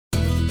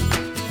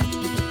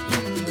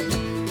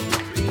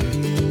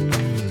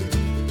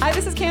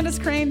this is Candace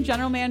Crane,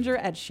 General Manager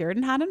at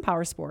Sheridan Honda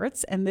Power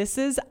Sports, and this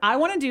is I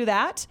Want to Do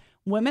That,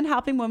 Women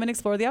Helping Women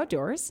Explore the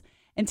Outdoors.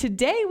 And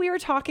today we are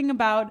talking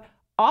about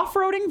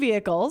off-roading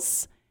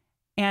vehicles,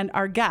 and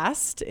our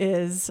guest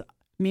is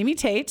Mimi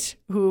Tate,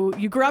 who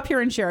you grew up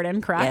here in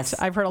Sheridan, correct? Yes,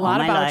 I've heard a lot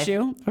about life.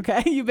 you.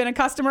 Okay, you've been a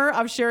customer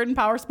of Sheridan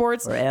Power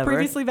Sports, Forever.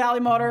 Previously Valley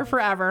Motor,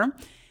 forever.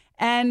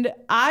 And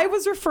I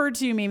was referred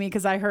to you, Mimi,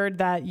 because I heard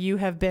that you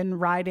have been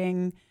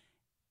riding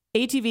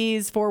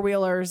ATVs,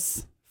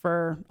 four-wheelers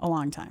for a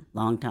long time.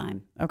 Long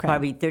time. Okay.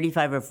 Probably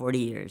 35 or 40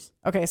 years.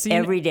 Okay, so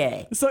Every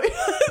day. So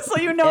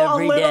you know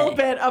Every a little day.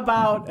 bit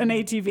about an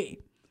ATV.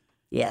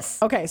 Yes.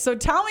 Okay, so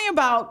tell me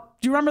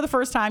about, do you remember the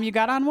first time you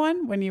got on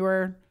one when you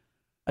were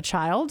a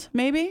child,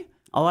 maybe?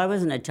 Oh, I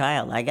wasn't a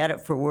child. I got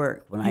it for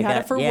work. When I got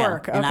it for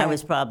work, And okay. I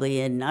was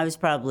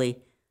probably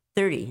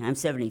 30. I'm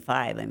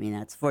 75. I mean,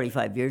 that's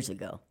 45 years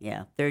ago.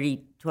 Yeah,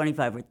 30,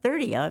 25 or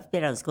 30. I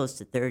bet I was close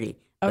to 30.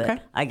 But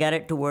Okay. I got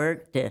it to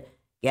work to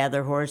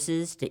gather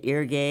horses, to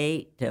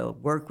irrigate, to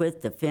work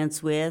with, to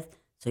fence with,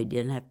 so you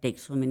didn't have to take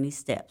so many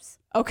steps.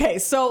 Okay,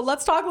 so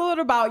let's talk a little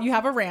bit about, you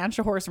have a ranch,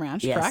 a horse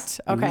ranch, Yes. correct?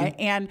 Okay,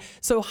 and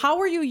so how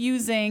are you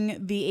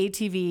using the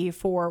ATV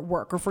for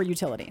work or for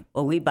utility?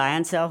 Well, we buy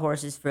and sell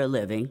horses for a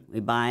living.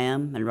 We buy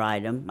them and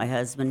ride them. My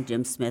husband,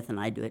 Jim Smith, and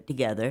I do it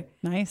together.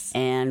 Nice.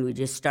 And we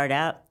just start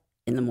out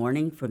in the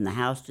morning from the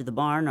house to the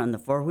barn on the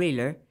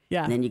four-wheeler.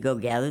 Yeah. And then you go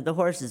gather the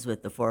horses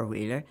with the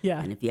four-wheeler. Yeah.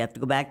 And if you have to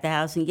go back to the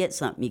house and get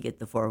something, you get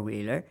the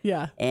four-wheeler.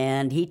 Yeah.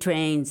 And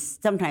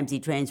sometimes he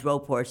trains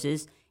rope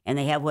horses, and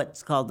they have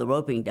what's called the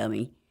roping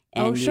dummy.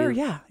 And Oh, sure,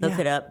 you yeah, hook yeah.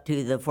 it up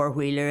to the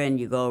four-wheeler, and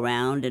you go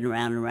around and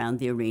around and around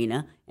the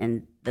arena,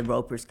 and the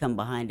ropers come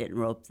behind it and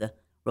rope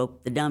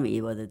the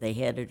dummy, whether they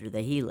head it or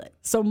they heel it.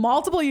 So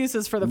multiple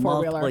uses for the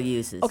four-wheeler. Multiple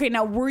uses. Okay,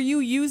 now were you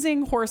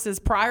using horses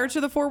prior to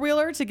the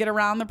four-wheeler to get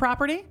around the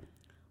property?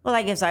 Well,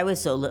 I guess I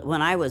was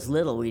when I was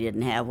little, we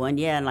didn't have one.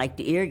 Yeah, and like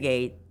to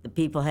irrigate, the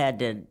people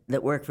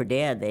that work for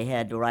Dad, they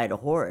had to ride a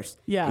horse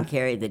Yeah. and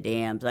carry the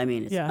dams. I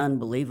mean, it's Yeah.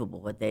 unbelievable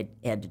what they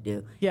had to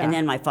do. Yeah. And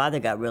then my father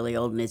got really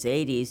old in his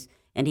 80s,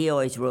 and he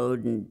always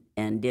rode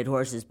and did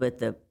horses, but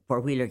the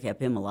four-wheeler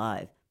kept him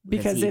alive.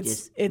 Because he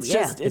it's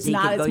 'cause he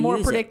could go more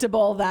use it.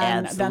 predictable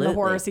than the Absolutely.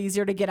 horse,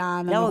 easier to get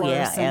on than the Oh, horse.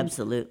 yeah, and-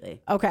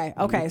 absolutely.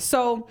 Okay.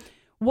 So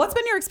what's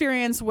been your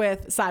experience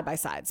with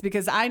side-by-sides?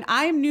 Because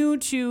I'm new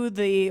to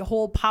the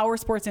whole power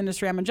sports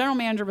industry. I'm a general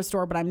manager of a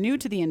store, but I'm new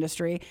to the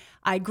industry.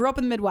 I grew up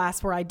in the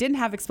Midwest where I didn't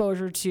have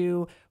exposure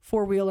to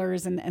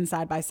four-wheelers and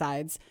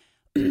side-by-sides.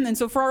 And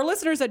so for our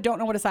listeners that don't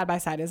know what a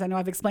side-by-side is, I know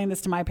I've explained this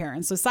to my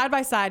parents. So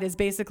side-by-side is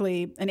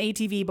basically an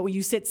ATV, but when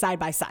you sit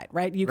side-by-side,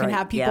 right? You can Right,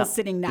 have people yeah.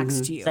 sitting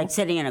next to you. It's like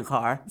sitting in a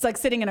car. It's like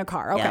sitting in a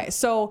car. Okay. Yeah.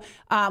 So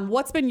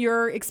what's been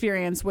your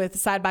experience with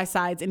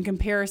side-by-sides in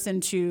comparison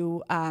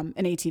to an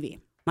ATV?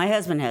 My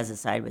husband has a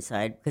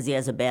side-by-side because he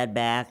has a bad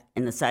back,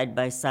 and the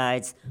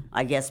side-by-sides,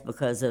 I guess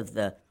because of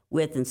the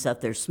width and stuff,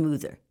 they're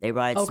smoother. They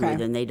ride Okay.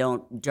 smoother, and they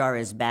don't jar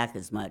his back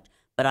as much.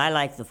 But I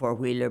like the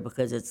four-wheeler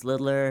because it's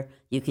littler.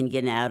 You can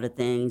get out of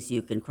things.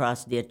 You can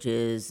cross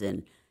ditches,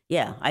 and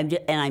yeah,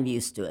 I'm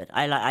used to it.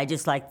 I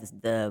just like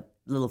the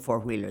little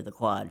four-wheeler, the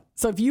quad.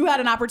 So if you had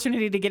an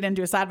opportunity to get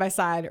into a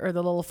side-by-side or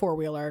the little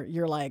four-wheeler,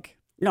 you're like,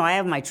 No, I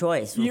have my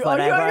choice. You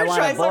Whatever have I your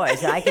want choice, to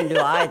boys. okay. I can do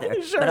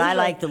either. Sure, but I sure.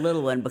 like the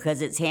little one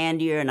because it's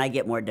handier and I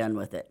get more done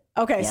with it.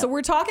 okay, Yeah. so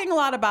we're talking a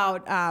lot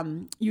about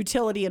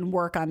utility and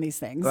work on these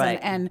things. Right.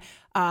 And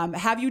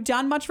have you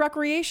done much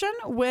recreation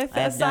with I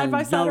a have done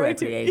side-by-side? no or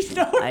ATV? recreation.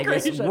 No I just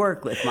recreation.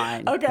 work with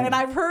mine. Okay, and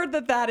I've heard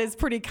that is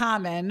pretty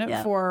common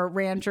Yeah. for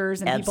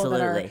ranchers and people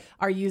that Absolutely.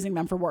 are using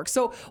them for work.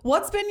 So,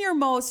 what's been your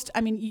most?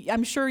 I mean,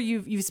 I'm sure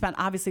you've spent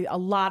obviously a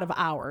lot of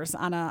hours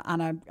on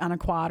a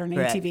quad or an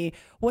Correct. ATV.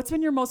 What's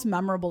been your most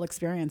memorable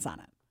experience on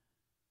it?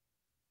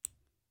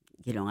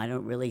 I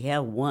don't really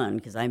have one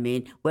because, I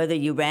mean, whether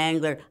you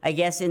wrangler, I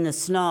guess in the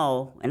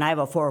snow, and I have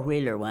a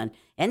four-wheeler one,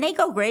 and they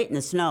go great in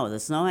the snow.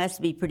 The snow has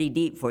to be pretty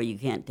deep before you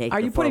can't take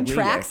Are the you putting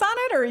four-wheeler. tracks on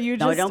it, or are you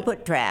just? No, I don't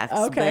put tracks,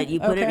 Okay, but you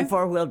put it okay. in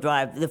four-wheel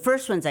drive. The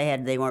first ones I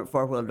had, they weren't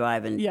four-wheel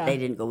drive, and Yeah. they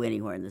didn't go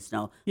anywhere in the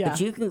snow. Yeah.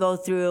 But you can go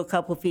through a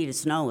couple feet of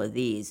snow with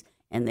these,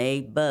 and they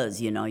buzz,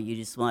 you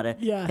just want to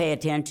Yeah. pay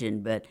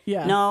attention. But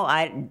Yeah. no,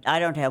 I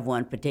don't have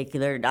one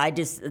particular. I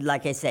just,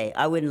 like I say,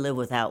 I wouldn't live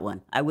without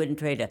one. I wouldn't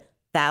trade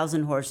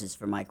 1,000 horses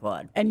for my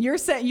quad. And you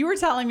were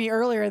telling me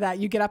earlier that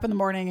you get up in the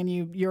morning and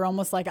you're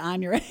almost like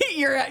on your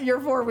your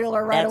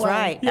four-wheeler right That's away.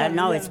 right. Yeah,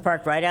 No, yeah. it's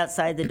parked right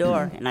outside the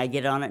door, and I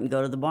get on it and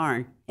go to the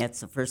barn. That's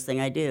the first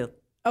thing I do.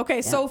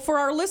 Okay, so for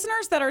our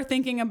listeners that are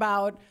thinking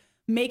about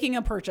making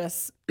a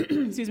purchase,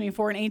 excuse me,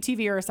 for an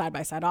ATV or a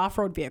side-by-side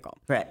off-road vehicle.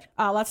 Correct.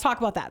 Let's talk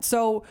about that.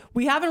 So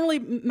we haven't really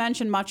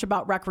mentioned much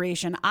about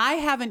recreation. I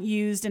haven't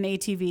used an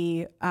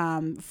ATV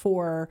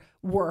for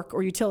work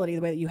or utility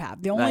the way that you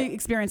have. The only Right.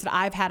 experience that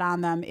I've had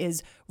on them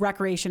is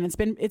recreation. It's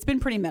been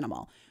pretty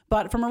minimal.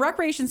 But from a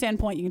recreation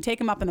standpoint, you can take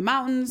them up in the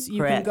mountains. You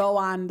can Correct. go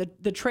on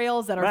the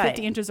trails that are Right.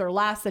 50 inches or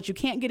less that you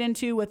can't get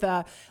into with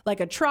a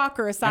truck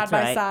or a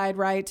side-by-side,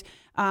 right?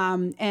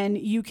 And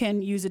you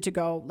can use it to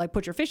go, like,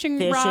 put your fishing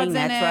rods in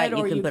that's it. right.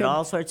 Or You can put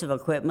all sorts of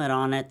equipment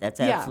on it. That's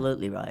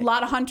absolutely right. A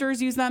lot of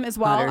hunters use them as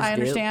well, Hunters I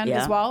understand do,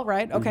 as well,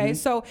 right? Okay, Mm-hmm.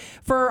 so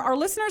for our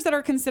listeners that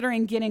are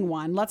considering getting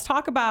one, let's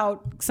talk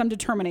about some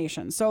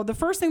determination. So the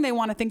first thing they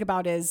want to think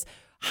about is,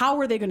 how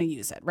are they going to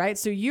use it, right?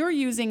 So you're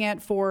using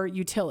it for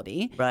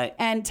utility. Right.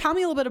 And tell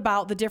me a little bit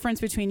about the difference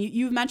between,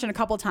 you've mentioned a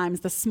couple of times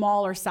the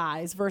smaller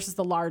size versus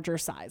the larger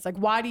size. Like,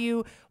 why do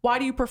you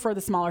prefer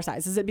the smaller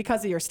size? Is it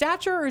because of your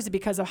stature, or is it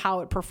because of how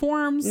it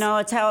performs? No,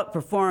 it's how it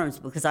performs,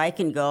 because I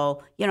can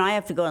go, I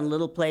have to go in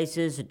little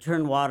places and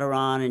turn water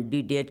on and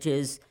do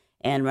ditches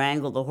and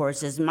wrangle the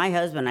horses. And my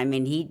husband,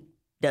 he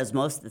does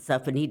most of the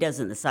stuff, and he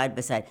doesn't the side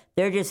by side.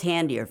 They're just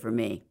handier for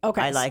me.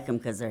 Okay. I like them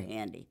because they're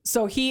handy.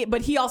 So he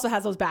also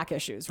has those back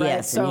issues, right?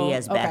 Yes, and he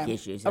has back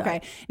issues. Okay.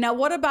 Right. Now,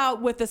 what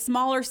about with the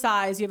smaller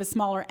size? You have a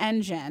smaller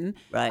engine,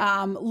 right?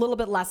 A little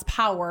bit less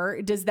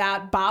power. Does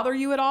that bother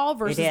you at all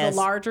versus it has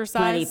the larger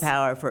size? Plenty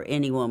power for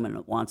any woman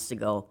that wants to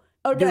go.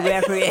 Do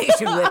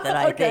recreation with it,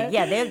 I think.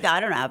 Yeah, I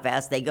don't know how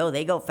fast they go.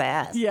 They go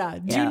fast. Yeah.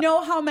 Do you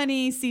know how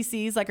many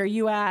cc's? Like, are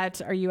you at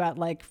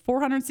like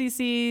 400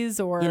 cc's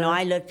or?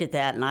 I looked at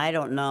that and I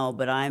don't know,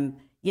 but I'm,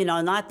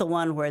 not the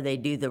one where they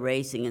do the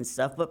racing and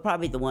stuff, but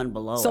probably the one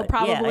below so it.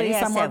 probably it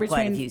somewhere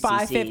between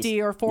 550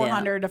 cc's. or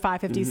 400 to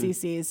 550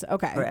 cc's.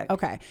 Okay. Correct.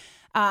 Okay.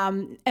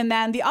 And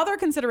then the other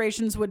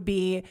considerations would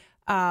be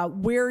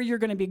where you're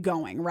going to be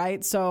going,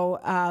 right? So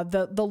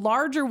the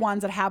larger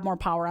ones that have more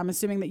power, I'm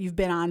assuming that you've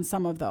been on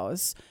some of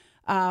those.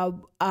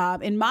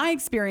 In my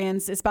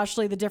experience,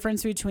 especially the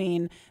difference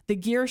between the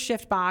gear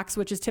shift box,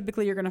 which is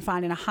typically you're going to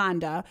find in a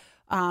Honda,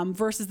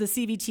 versus the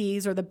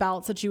CVTs or the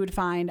belts that you would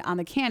find on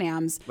the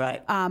Can-Ams.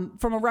 Right.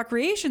 From a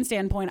recreation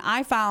standpoint,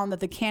 I found that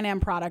the Can-Am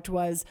product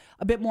was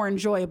a bit more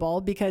enjoyable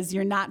because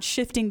you're not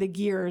shifting the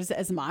gears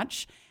as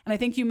much. And I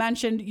think you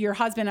mentioned your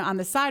husband on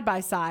the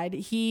side-by-side.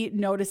 He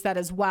noticed that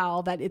as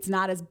well, that it's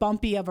not as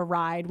bumpy of a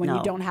ride when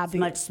you don't have it's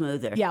much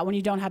smoother. Yeah, when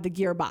you don't have the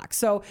gearbox.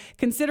 So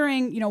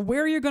considering,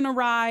 where you're going to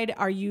ride,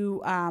 are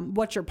you,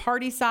 what's your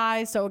party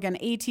size? So again,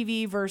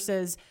 ATV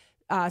versus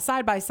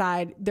side by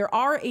side, there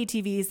are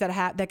ATVs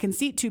that can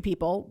seat two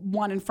people,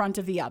 one in front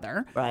of the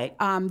other. Right.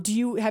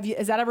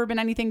 Has that ever been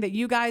anything that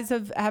you guys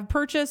have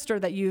purchased or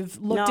that you've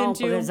looked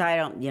into? No, because I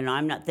don't.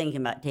 I'm not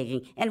thinking about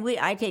taking. And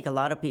I take a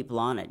lot of people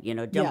on it.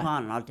 Jump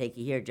on and I'll take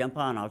you here. Jump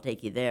on, I'll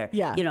take you there.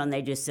 Yeah. And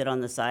they just sit on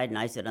the side and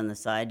I sit on the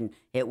side and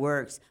it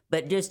works.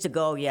 But just to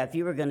go, if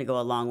you were going to go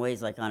a long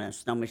ways, like on a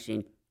snow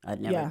machine, I'd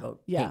never go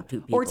take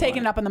two people. Or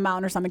taking it up on the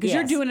mountain or something, because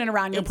you're doing it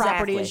around your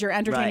property as you're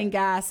entertaining right.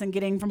 guests and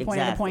getting from point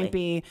A to point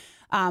B.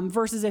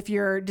 Versus if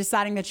you're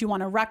deciding that you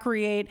want to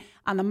recreate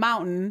on the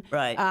mountain,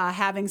 right.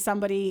 Having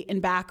somebody in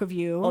back of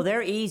you. Oh,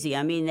 they're easy.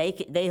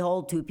 They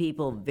hold two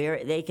people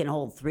they can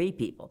hold three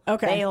people.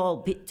 Okay. They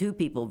hold two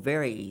people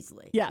very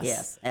easily.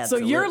 Yes.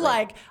 Absolutely. So you're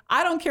like,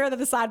 I don't care that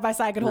the side by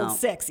side could hold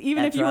six.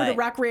 Even if you were to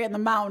recreate in the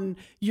mountain,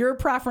 your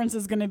preference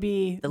is going to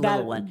be the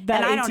little one.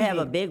 That and I ATV. don't have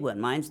a big one.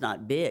 Mine's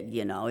not big.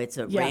 It's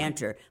a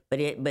Rancher,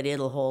 but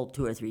it'll hold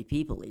two or three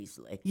people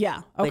easily.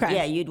 Yeah. Okay. But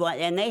yeah, you'd want,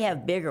 and they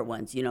have bigger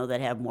ones, that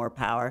have more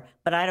power.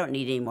 But I don't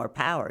need any more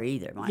power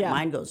either.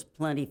 Mine goes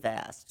plenty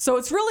fast. So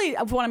it's really,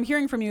 what I'm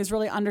hearing from you is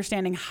really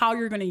understanding how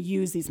you're going to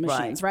use these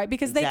machines, right?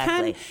 Because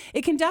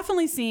it can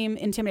definitely seem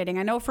intimidating.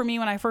 I know for me,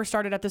 when I first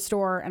started at the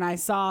store and I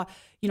saw,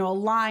 a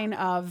line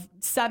of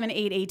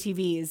 7-8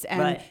 ATVs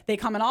and they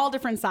come in all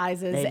different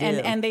sizes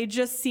and they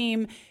just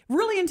seem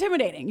really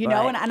intimidating,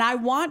 and I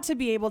want to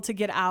be able to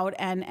get out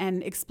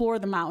and explore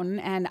the mountain.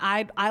 And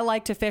I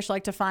like to fish,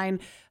 like to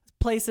find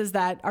places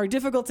that are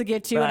difficult to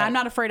get to, and I'm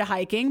not afraid of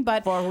hiking.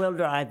 But 4-wheel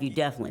drive, you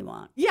definitely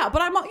want. Yeah, but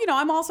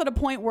I'm also at a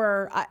point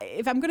where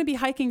if I'm going to be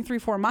hiking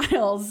 3-4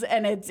 miles,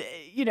 and it's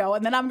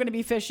and then I'm going to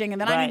be fishing, and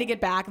then I need to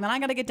get back, and then I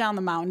got to get down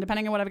the mountain,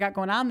 depending on what I've got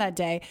going on that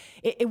day.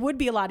 It would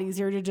be a lot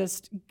easier to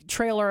just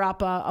trailer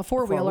up a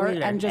four-wheeler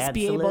and just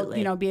be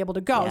able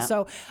to go. Yeah.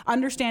 So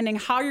understanding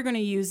how you're going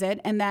to use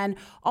it, and then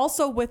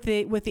also with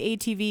the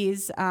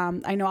ATVs,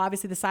 I know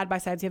obviously the side by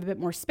sides you have a bit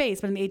more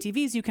space, but in the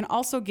ATVs you can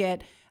also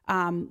get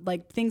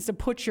like things to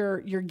put your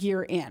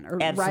gear in,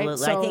 absolutely. Right?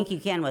 So, I think you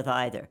can with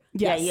either.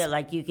 Yes. Yeah,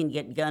 like you can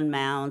get gun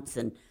mounts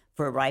and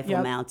for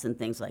rifle mounts and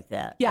things like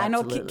that. Yeah,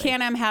 absolutely. I know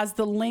Can-Am has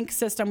the link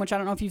system, which I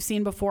don't know if you've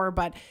seen before,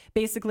 but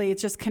basically it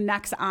just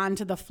connects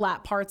onto the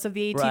flat parts of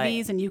the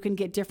ATVs, and you can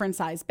get different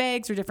size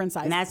bags or different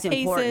size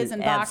cases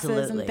and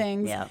boxes and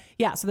things.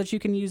 Yeah, so that you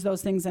can use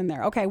those things in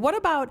there. Okay, what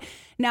about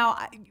now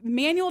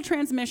manual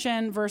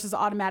transmission versus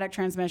automatic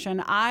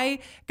transmission? I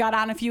got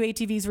on a few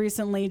ATVs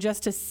recently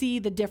just to see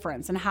the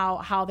difference and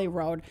how they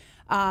rode.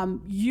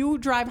 You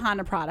drive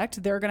Honda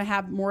product. They're going to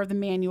have more of the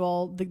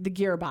manual, the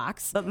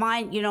gearbox. But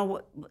mine,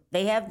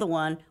 they have the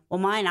one. Well,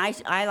 mine,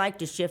 I like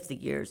to shift the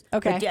gears.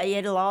 Okay. But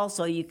it'll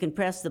also, you can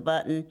press the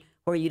button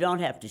where you don't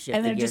have to shift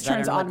and the then gears. It just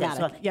turns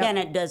automatic. Yeah, and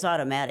it does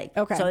automatic.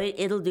 Okay. So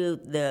it'll do,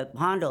 the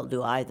Honda will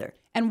do either.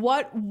 And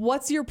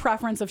what's your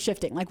preference of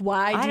shifting? Like,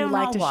 why do you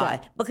like to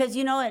shift? Because,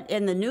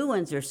 and the new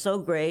ones are so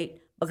great.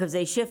 because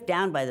they shift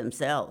down by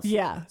themselves.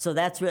 Yeah. So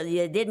that's really,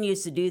 they didn't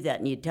used to do that.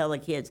 And you'd tell the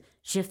kids,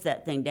 shift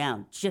that thing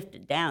down, shift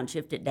it down,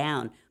 shift it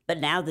down. But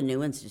now the new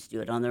ones just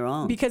do it on their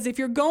own. Because if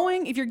you're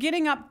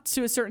getting up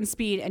to a certain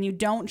speed and you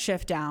don't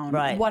shift down,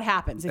 Right. what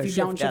happens if you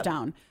don't shift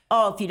down?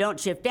 Oh, if you don't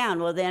shift down,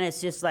 well, then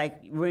it's just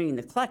like running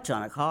the clutch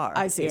on a car.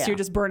 I see. Yeah. So you're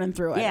just burning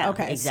through it. Yeah,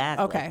 okay.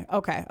 exactly.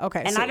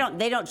 Okay. And So-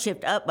 they don't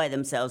shift up by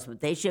themselves, but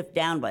they shift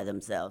down by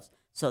themselves.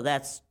 So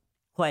that's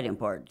quite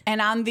important.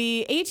 And on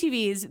the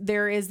ATVs,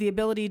 there is the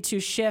ability to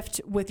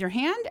shift with your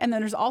hand, and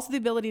then there's also the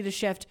ability to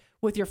shift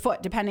with your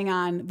foot, depending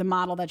on the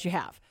model that you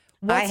have.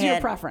 What's your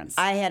preference?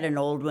 I had an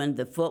old one,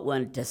 the foot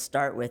one to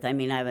start with. I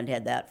mean, I haven't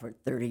had that for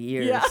 30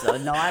 years. Yeah. So,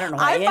 no, I don't know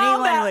I why found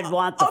anyone that- would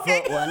want the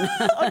okay. foot one.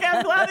 Okay,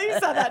 I'm glad that you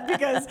said that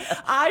because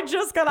I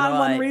just got on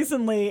one Right.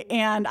 recently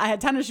and I had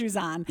tennis shoes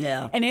on.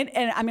 Yeah. And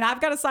I mean, I've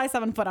got a size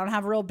 7 foot. I don't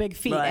have real big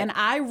feet. Right. And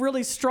I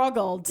really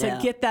struggled to Yeah.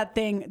 get that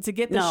thing, to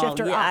get the No,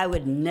 shifter yeah, up. I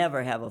would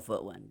never have a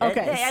foot one.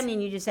 Okay. I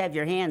mean, you just have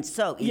your hands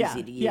so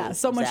easy to use. Yeah,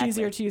 so much Exactly.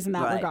 easier to use in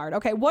that Right. regard.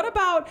 Okay, what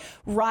about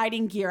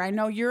riding gear? I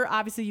know you're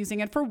obviously using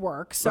it for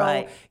work, so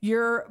Right.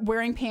 you're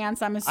wearing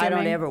pants, I'm assuming. I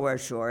don't ever wear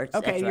shorts.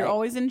 Okay, That's you're right.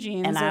 always in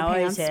jeans And or I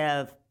always pants.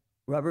 have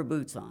rubber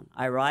boots on.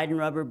 I ride in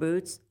rubber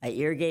boots, I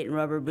irrigate in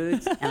rubber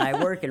boots, and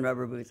I work in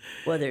rubber boots,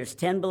 whether it's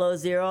 10 below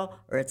zero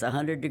or it's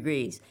 100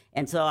 degrees.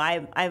 And so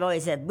I've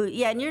always had boots.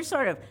 Yeah, and you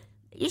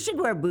should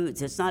wear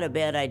boots. It's not a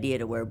bad idea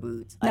to wear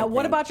boots. Now, I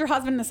what think. about your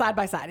husband in the side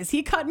by side? Is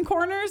he cutting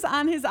corners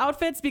on his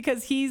outfits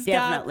because he's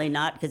Definitely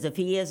not, because if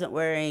he isn't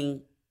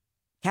wearing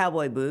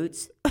cowboy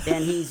boots,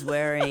 then he's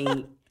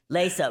wearing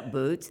lace-up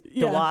boots to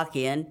Yeah. walk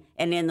in.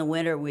 And in the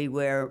winter, we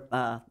wear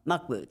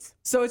muck boots.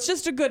 So it's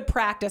just a good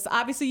practice.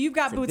 Obviously, you've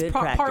got It's a boots good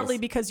partly practice.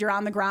 because you're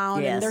on the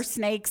ground and Yes. there's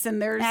snakes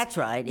and there's That's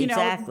right, you know,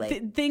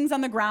 exactly. things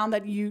on the ground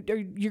that you're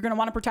going to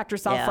want to protect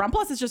yourself Yeah. from.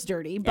 Plus, it's just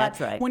dirty. But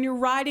That's right. when you're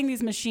riding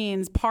these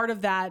machines, part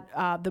of that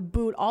the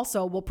boot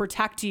also will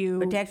protect you.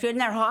 Protect you, and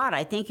they're hot.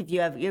 I think if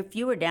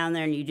you were down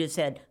there and you just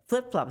had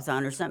flip-flops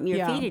on or something, your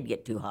Yeah. feet would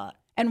get too hot.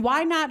 And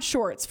why not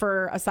shorts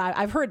for a side?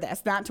 I've heard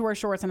this, not to wear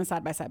shorts on a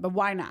side by side, but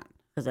why not?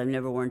 Because I've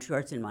never worn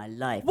shorts in my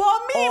life.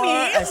 Well, Mimi!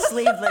 Or a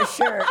sleeveless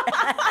shirt.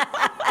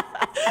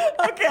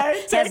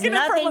 Okay, Has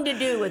nothing to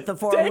do with the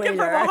Take it from a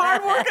four-wheeler.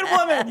 hardworking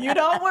woman. You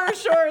don't wear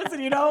shorts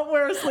and you don't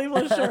wear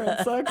sleeveless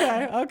shirts.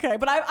 Okay.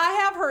 But I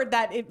have heard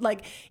that it,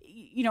 like,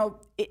 you know,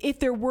 if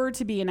there were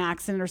to be an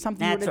accident or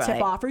something were to That's tip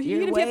right. off, or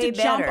You're even if you have to way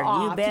jump better.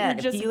 off, You bet.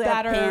 you're just If you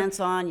better. have pants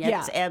on,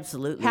 yes,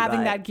 absolutely having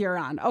right. that gear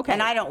on. Okay.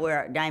 And I don't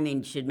wear. I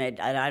mean,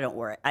 I don't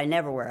wear. I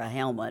never wear a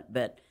helmet,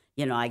 but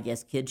you know, I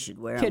guess kids should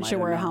wear. Kids them. should I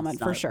don't wear a know. helmet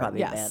It's for not sure. Probably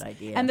Yes. a bad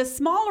idea. And the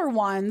smaller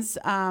ones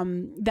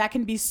that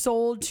can be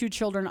sold to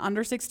children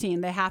under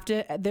 16, they have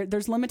to.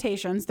 There's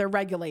limitations. They're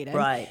regulated.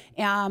 Right.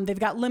 They've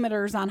got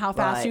limiters on how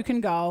fast Right. you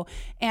can go.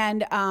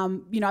 And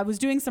you know, I was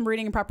doing some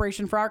reading in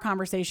preparation for our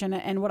conversation,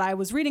 and what I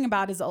was reading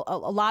about is a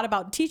lot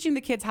about teaching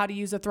the kids how to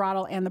use the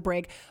throttle and the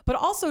brake, but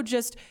also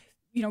just,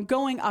 you know,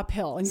 going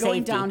uphill and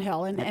going Safety.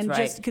 downhill, and That's and right.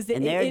 just because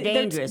and they're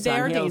dangerous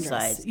they're on dangerous.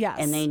 hillsides. Yes.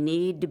 And they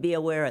need to be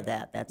aware of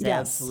that. That's Yes.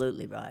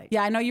 absolutely right.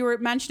 Yeah, I know you were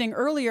mentioning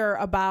earlier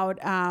about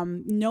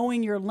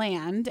knowing your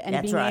land and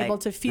That's being right. able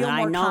to feel And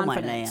more I know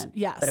confident. my land.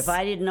 Yes. But if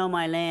I didn't know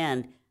my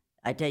land,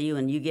 I tell you,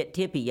 when you get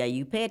tippy,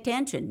 you pay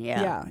attention.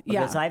 Yeah,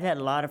 Because yeah. I've had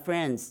a lot of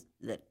friends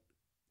that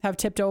have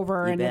tipped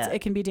over You and bet. it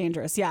can be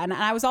dangerous. Yeah. And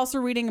I was also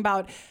reading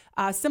about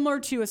similar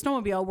to a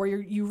snowmobile where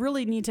you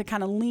really need to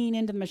kind of lean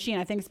into the machine.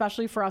 I think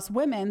especially for us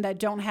women that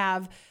don't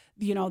have,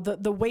 you know,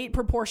 the weight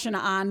proportion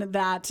on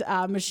that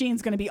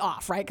machine's going to be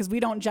off, right? Because we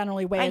don't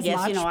generally weigh I as guess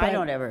much. you know but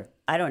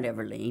I don't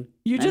ever lean.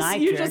 You And just- I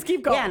you turn. just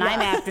keep going. Yeah, and Yeah.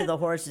 I'm after the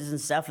horses and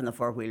stuff, and the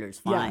four-wheeler's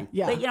fine.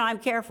 yeah. But you know, I'm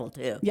careful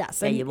too. Yes,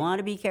 Yeah, and- you want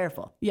to be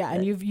careful. Yeah,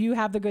 and you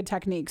have the good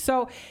technique.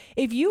 So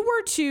if you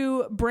were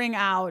to bring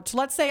out,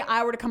 let's say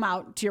I were to come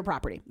out to your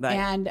property, Right.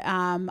 and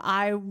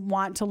I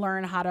want to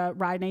learn how to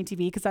ride an ATV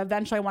because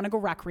eventually I want to go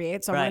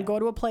recreate. So I want Right. to go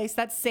to a place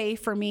that's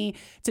safe for me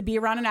to be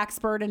around an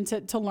expert and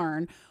to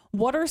learn.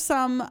 What are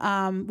some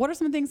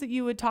things that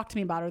you would talk to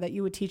me about or that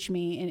you would teach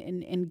me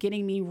in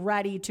getting me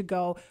ready to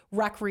go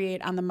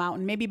recreate on the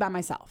mountain, maybe by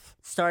myself?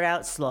 Start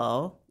out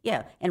slow.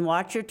 Yeah, and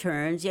watch your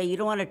turns. Yeah, you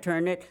don't want to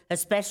turn it,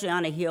 especially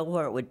on a hill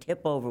where it would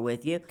tip over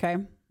with you. Okay.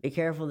 Be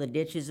careful of the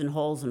ditches and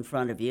holes in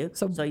front of you.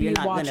 So you're be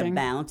not going to watching.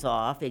 bounce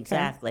off.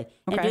 Exactly.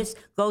 And Okay. just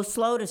go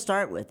slow to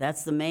start with.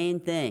 That's the main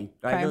thing.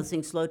 Drive Okay. those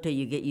things slow till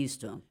you get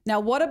used to them. Now,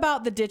 what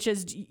about the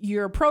ditches?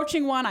 You're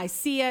approaching one, I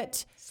see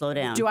it. Slow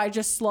down. Do I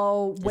just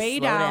slow way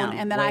slow down down,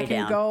 and then way I can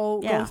down. go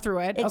Yeah, through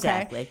it?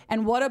 exactly. Okay.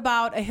 And what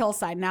about a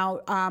hillside? Now,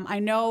 I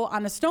know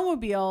on a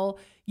snowmobile,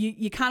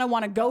 you kind of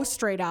want to go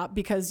straight up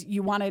because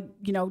you want to,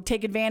 you know,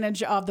 take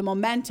advantage of the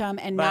momentum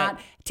and Right. not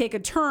take a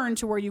turn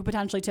to where you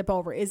potentially tip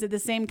over. Is it the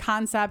same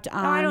concept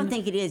on? No, I don't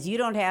think it is. You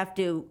don't have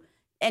to,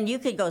 and you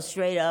could go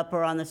straight up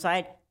or on the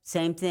side.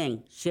 Same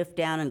thing. Shift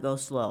down and go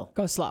slow.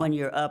 Go slow. When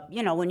you're up,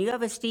 you know, when you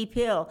have a steep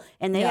hill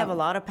and they Yeah. have a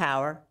lot of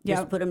power,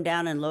 just Yeah. put them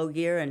down in low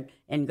gear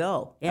and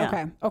go.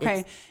 Yeah.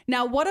 Okay.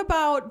 Now, what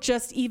about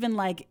just even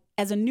like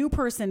as a new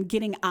person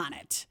getting on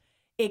it?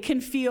 it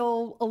can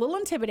feel a little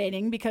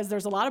intimidating because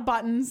there's a lot of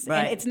buttons, Right.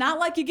 and it's not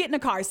like you get in a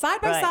car.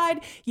 Side by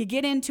side, you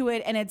get into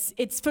it, and it's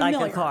familiar.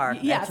 Like a car.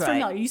 Yeah, That's it's right.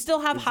 familiar. You still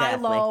have high,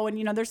 Exactly. low,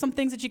 and there's some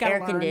things that you got to Air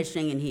learn.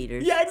 conditioning and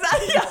heaters. Yeah,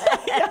 exactly.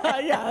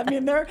 Yeah. I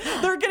mean, they're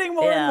getting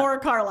more and more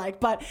car-like.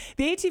 But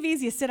the ATVs,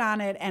 you sit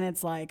on it, and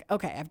it's like,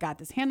 okay, I've got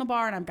this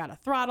handlebar, and I've got a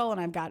throttle, and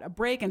I've got a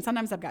brake, and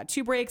sometimes I've got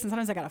 2 brakes, and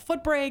sometimes I got a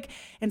foot brake,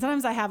 and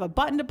sometimes I have a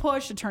button to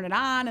push to turn it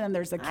on, and then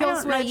there's a kill I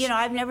don't switch. know.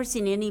 I've never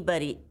seen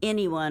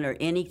anyone or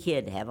any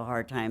kid have a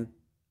hard time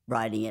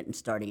riding it and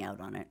starting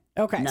out on it.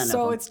 Okay, None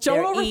so of them. it's don't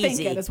They're overthink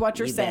easy. it is what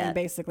you're You saying, bet.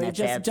 basically. That's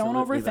Just don't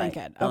absolutely overthink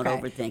right. it. Don't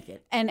Okay. overthink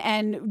it.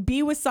 And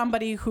be with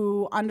somebody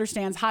who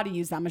understands how to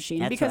use that machine.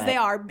 That's because right. they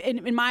are,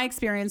 in my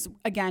experience,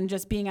 again,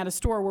 just being at a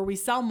store where we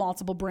sell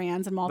multiple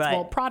brands and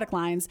multiple Right. product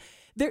lines,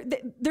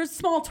 there's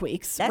small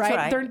tweaks, That's right?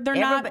 right. They're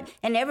not.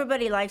 And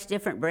everybody likes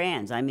different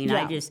brands. I mean,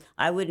 Yeah.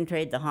 I wouldn't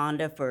trade the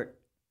Honda for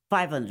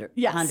 500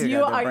 Yes,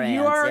 you other are. brands.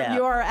 You are. Yeah.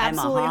 You are I'm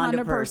absolutely a a Honda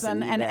Honda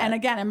person. you And bet.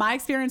 again, in my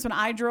experience, when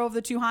I drove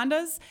the 2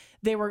 Hondas,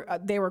 they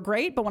were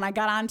great. But when I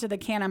got onto the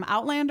Can-Am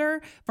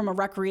Outlander, from a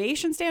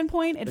recreation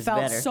standpoint, it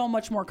felt better. so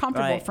much more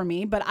comfortable Right. for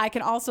me. But I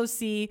can also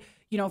see,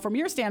 from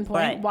your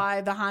standpoint, Right. why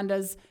the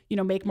Hondas,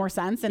 make more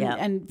sense, and Yeah.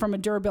 and from a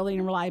durability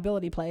and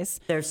reliability place.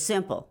 They're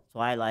simple. That's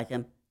why I like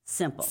them.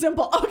 Simple.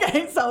 Simple.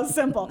 Okay, so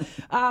simple.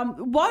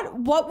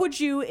 What would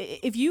you,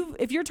 if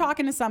you're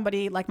talking to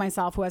somebody like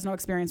myself who has no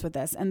experience with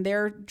this, and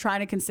they're trying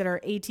to consider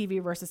ATV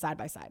versus side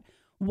by side,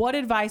 what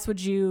advice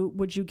would you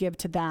give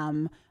to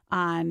them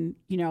on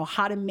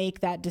how to make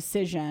that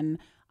decision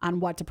on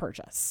what to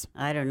purchase?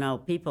 I don't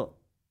know.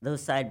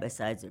 Those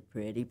side-by-sides are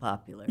pretty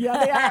popular.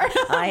 Yeah, they are.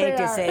 I hate They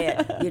to are. say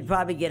it. You'd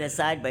probably get a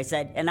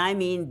side-by-side. And I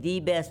mean the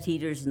best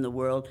heaters in the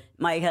world.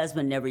 My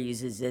husband never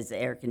uses his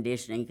air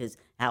conditioning because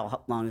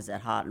how long is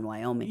that hot in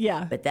Wyoming?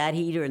 Yeah. But that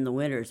heater in the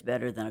winter is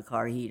better than a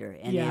car heater.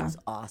 And Yeah. it's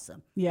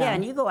awesome. Yeah.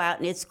 And you go out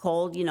and it's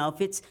cold. If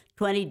it's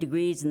 20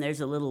 degrees and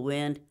there's a little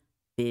wind,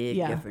 big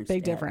difference.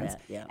 Big to have difference.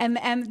 that. Yeah.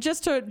 And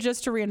just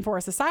to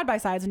reinforce the side by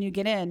sides, when you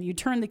get in, you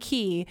turn the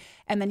key,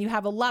 and then you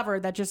have a lever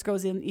that just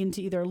goes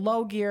into either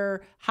low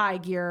gear, high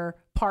gear,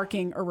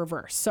 parking, or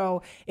reverse.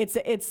 So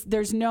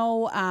there's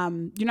no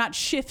you're not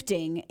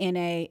shifting in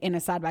a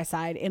side by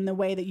side in the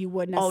way that you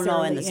would necessarily. Oh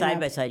no, in the side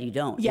by side you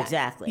don't. Yeah,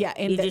 Exactly. yeah,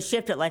 You just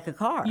shift it like a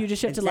car. You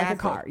just shift it like a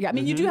car. Yeah, I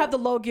mean, you do have the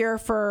low gear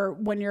for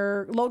when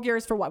you're low gear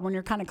is for what, when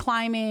you're kind of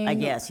climbing. I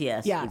guess,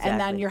 yes. Yeah, exactly. and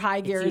then your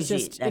high gear It's is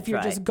usually- just that's if you're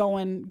right. just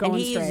going And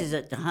he straight. uses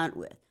it to hunt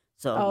with.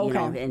 So, Oh,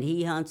 okay. and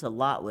he hunts a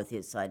lot with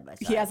his side by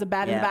side. He has a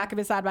bed in the back of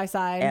his side by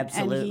side.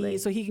 Absolutely.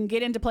 So he can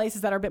get into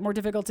places that are a bit more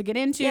difficult to get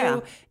into,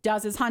 Yeah.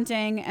 does his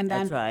hunting, and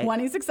then That's right.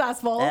 when he's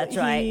successful, That's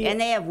right. And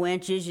they have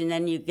winches, and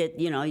then you get,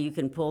 you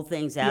can pull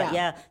things out.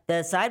 Yeah. Yeah.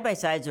 The side by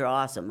sides are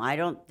awesome. I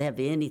don't have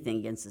anything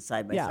against the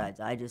side by Yeah. sides.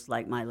 I just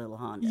like my little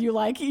Honda. you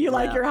like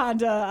your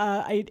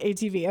Honda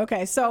ATV.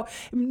 Okay, so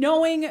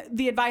knowing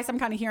the advice I'm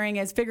kind of hearing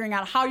is figuring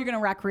out how you're going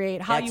to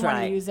recreate, how That's you want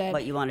right. to use it,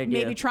 What you wanna do.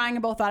 maybe trying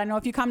them both out. I know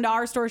if you come to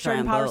our store, Try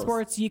Sheridan 'em Power both.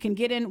 Sports, you can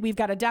get in. We've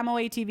got a demo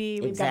ATV,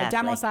 we've got a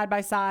demo Exactly. side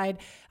by side.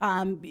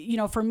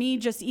 For me,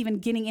 just even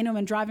getting into them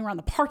and driving around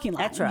the parking lot,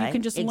 That's you right.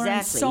 can just learn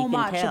Exactly. so You can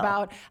much tell.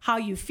 about how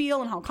you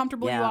feel and how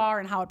comfortable you Yeah. are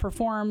and how it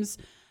performs.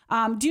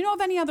 Do you know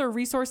of any other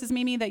resources,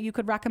 Mimi, that you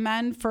could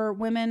recommend for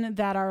women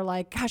that are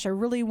like, gosh, I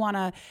really want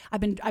to, I've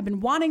been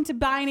wanting to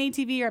buy an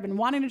ATV, or I've been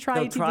wanting to try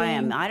Go ATV. try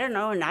them. I don't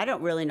know, and I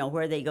don't really know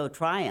where they go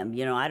try them.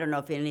 I don't know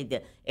if any of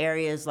the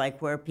areas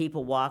like where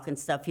people walk and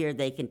stuff here,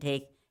 they can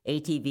take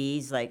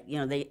ATVs. Like,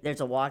 there's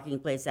a walking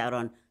place out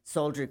on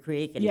Soldier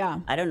Creek, and Yeah.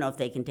 I don't know if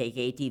they can take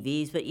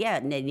ATVs, but yeah,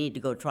 and they need to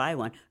go try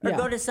one or Yeah.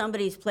 go to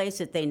somebody's place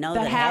that they know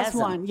That that has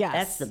them. one, yes.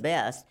 That's the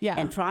best. Yeah.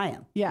 And try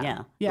them.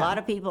 Yeah. A lot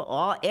of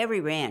people, every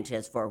ranch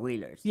has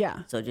 4-wheelers. Yeah.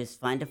 So just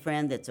find a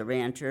friend that's a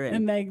rancher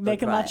And they go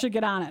can try let it. you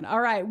get on it.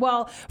 All right.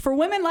 Well, for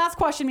women, last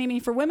question, Mimi,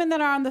 for women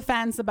that are on the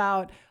fence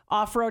about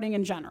off-roading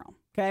in general.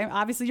 Okay.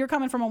 Obviously you're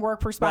coming from a work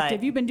perspective.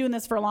 Right. You've been doing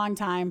this for a long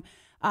time.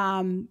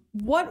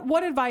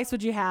 What advice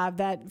would you have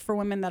that for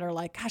women that are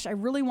like, gosh, I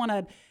really want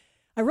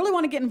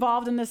to get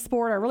involved in this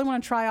sport. I really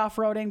want to try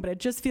off-roading, but it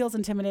just feels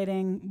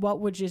intimidating.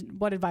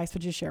 What advice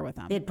would you share with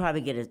them? They'd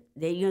probably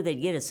they'd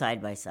get a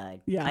side by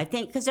side. Yeah. I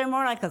think because they're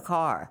more like a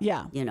car.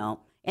 Yeah.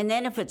 And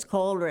then if it's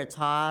cold or it's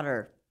hot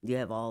or you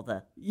have all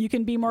the You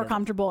can be more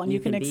comfortable, and you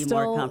can be more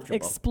still comfortable.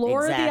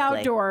 explore the Exactly.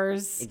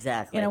 outdoors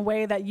Exactly. in a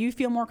way that you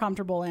feel more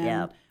comfortable in.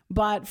 Yep.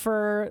 But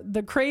for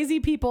the crazy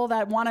people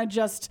that want to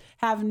just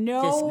have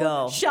no Just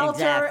go. shelter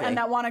Exactly. and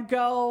that want to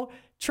go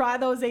try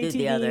those do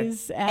the other.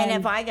 ATVs. And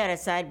if I got a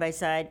side by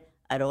side,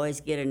 I'd always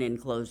get an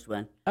enclosed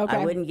one. Okay.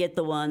 I wouldn't get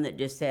the one that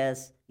just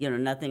has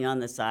nothing on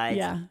the sides.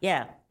 Yeah.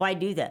 Yeah. Why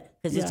do that?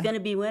 Because it's Yeah. going to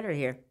be winter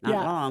here. Not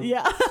Yeah. long.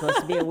 Yeah. It's supposed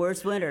to be a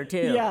worse winter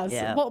too. yes.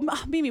 Yeah. Well,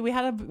 Mimi, we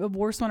had a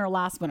worse winter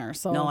last winter.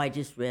 So No, I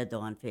just read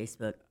though on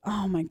Facebook.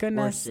 oh my Worse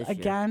goodness, this year.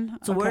 again.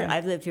 So Okay.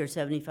 I've lived here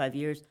 75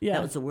 years. Yeah.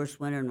 That was the worst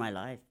winter in my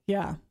life.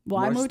 Yeah.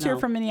 Well, I More moved here snow.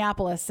 from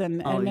Minneapolis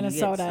and Oh, you get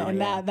Minnesota, snow, and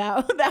yeah.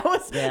 that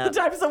was Yeah. the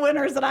types of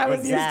winters that I was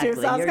used to.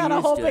 Exactly. So I was You're kind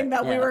of used to hoping it.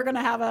 that we Yeah. were going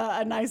to have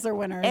a nicer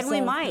winter. And we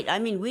So- might. I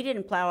mean, we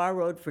didn't plow our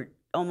road for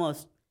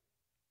almost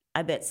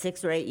I bet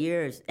 6 or 8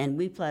 years, and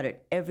we plowed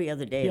it every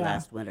other day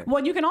last winter.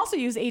 Well, you can also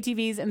use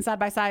ATVs and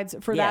side-by-sides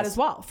for that as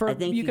well. I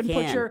think you can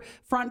put your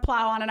front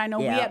plow on, and I know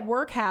we at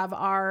work have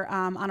our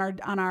on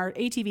our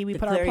ATV we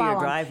put our plow your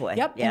on. driveway.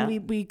 Yep,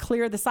 and we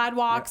clear the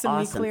sidewalks and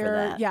we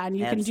clear and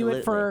you can do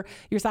it for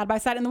your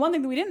side-by-side. And the one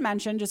thing that we didn't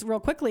mention just real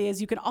quickly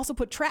is you can also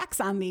put tracks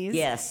on these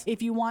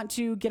if you want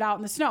to get out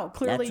in the snow.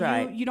 Clearly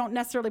you don't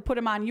necessarily put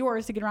them on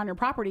yours to get around your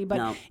property,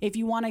 but if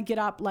you want to get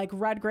up like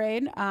Red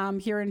Grade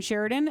here in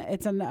Sheridan,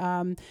 it's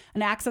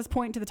an access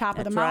point to the top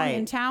of the mountain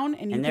in town,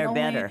 and you can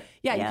only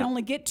you can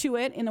only get to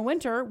it in the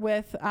winter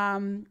with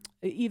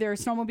either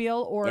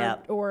snowmobile or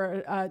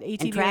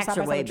ATV. And tracks or side-by-side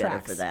are way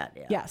tracks. Better for that.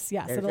 Yes.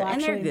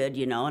 And they're good,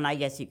 and I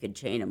guess you could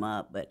chain them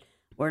up, but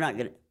we're not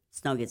gonna.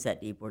 Snow gets that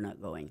deep, we're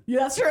not going. Yeah,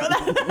 that's true.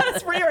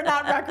 That's where you're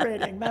not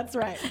recreating. That's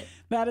right.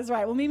 That is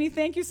right. Well, Mimi,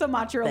 thank you so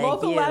much. You're a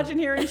local legend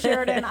here in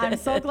Sheridan. I'm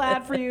so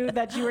glad for you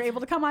that you were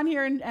able to come on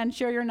here and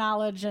share your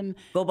knowledge. And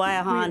go buy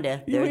a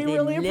Honda. They're the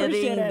really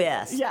living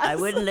best. Yes. I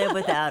wouldn't live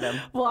without them.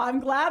 Well, I'm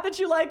glad that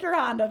you like your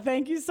Honda.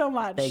 Thank you so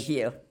much. Thank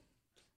you.